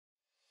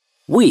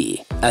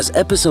We, as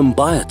Epicellum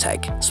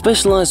Biotech,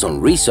 specialize on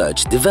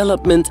research,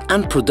 development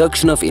and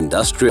production of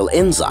industrial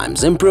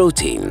enzymes and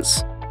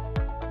proteins.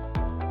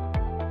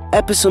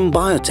 Epicellum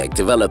Biotech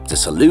developed a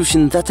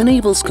solution that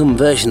enables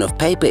conversion of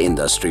paper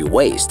industry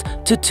waste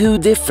to two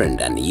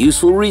different and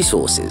useful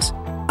resources: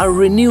 a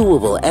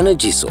renewable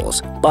energy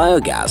source,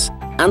 biogas,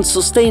 and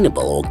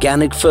sustainable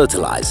organic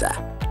fertilizer.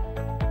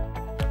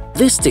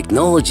 This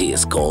technology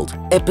is called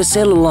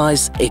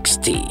Epicellulyse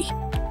XT.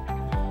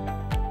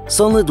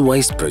 Solid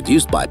waste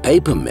produced by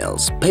paper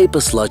mills, paper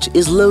sludge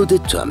is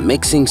loaded to a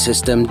mixing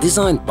system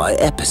designed by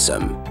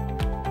Epicellum.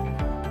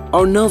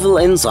 Our novel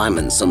enzyme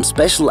and some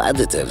special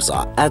additives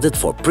are added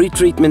for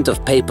pre-treatment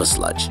of paper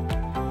sludge.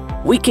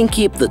 We can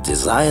keep the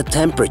desired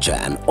temperature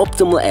and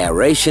optimal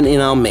aeration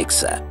in our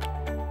mixer.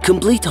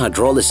 Complete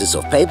hydrolysis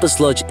of paper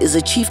sludge is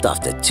achieved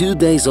after 2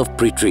 days of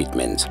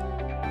pre-treatment.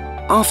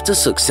 After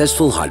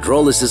successful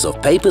hydrolysis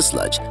of paper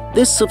sludge,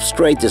 this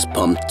substrate is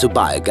pumped to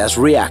biogas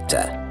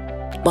reactor.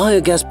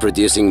 Biogas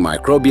producing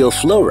microbial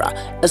flora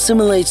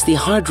assimilates the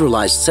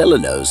hydrolyzed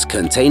cellulose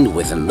contained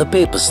within the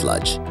paper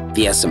sludge.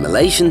 The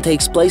assimilation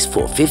takes place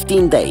for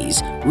 15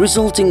 days,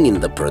 resulting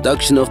in the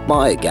production of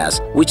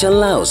biogas, which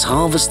allows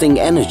harvesting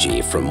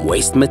energy from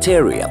waste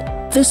material.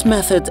 This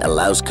method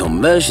allows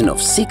conversion of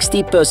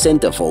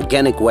 60% of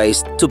organic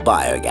waste to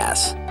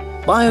biogas.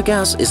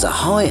 Biogas is a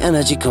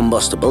high-energy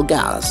combustible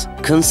gas,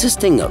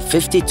 consisting of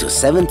 50 to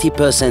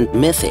 70%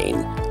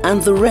 methane,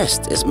 and the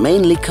rest is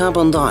mainly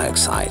carbon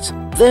dioxide.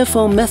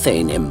 Therefore,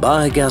 methane in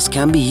biogas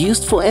can be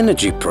used for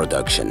energy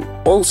production.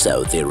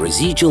 Also, the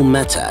residual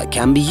matter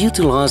can be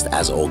utilized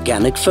as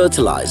organic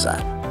fertilizer.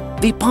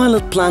 The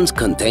pilot plant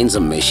contains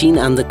a machine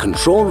and a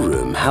control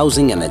room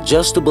housing an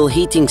adjustable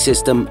heating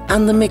system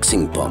and a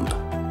mixing pump.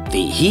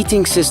 The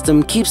heating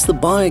system keeps the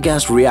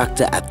biogas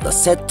reactor at the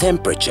set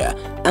temperature,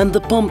 and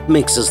the pump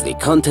mixes the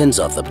contents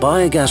of the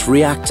biogas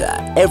reactor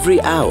every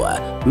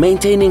hour,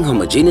 maintaining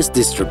homogeneous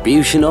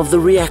distribution of the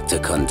reactor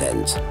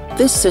content.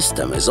 This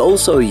system is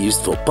also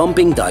used for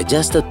pumping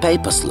digested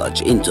paper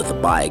sludge into the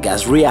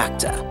biogas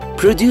reactor.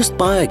 Produced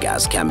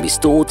biogas can be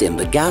stored in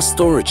the gas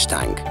storage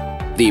tank.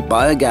 The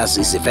biogas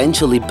is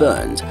eventually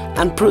burned,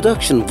 and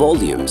production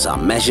volumes are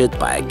measured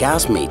by a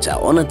gas meter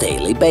on a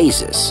daily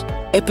basis.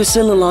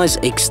 Epicellulyse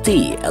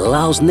XT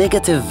allows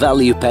negative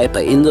value paper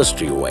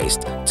industry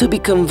waste to be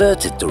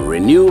converted to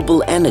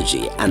renewable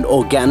energy and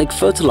organic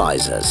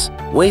fertilizers.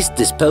 Waste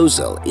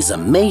disposal is a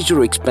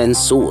major expense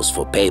source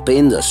for paper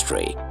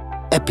industry.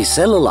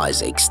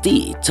 Epicellulyse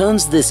XT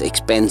turns this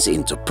expense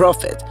into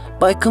profit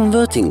by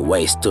converting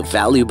waste to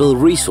valuable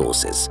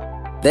resources.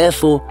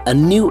 Therefore, a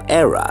new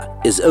era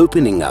is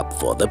opening up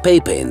for the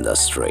paper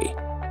industry.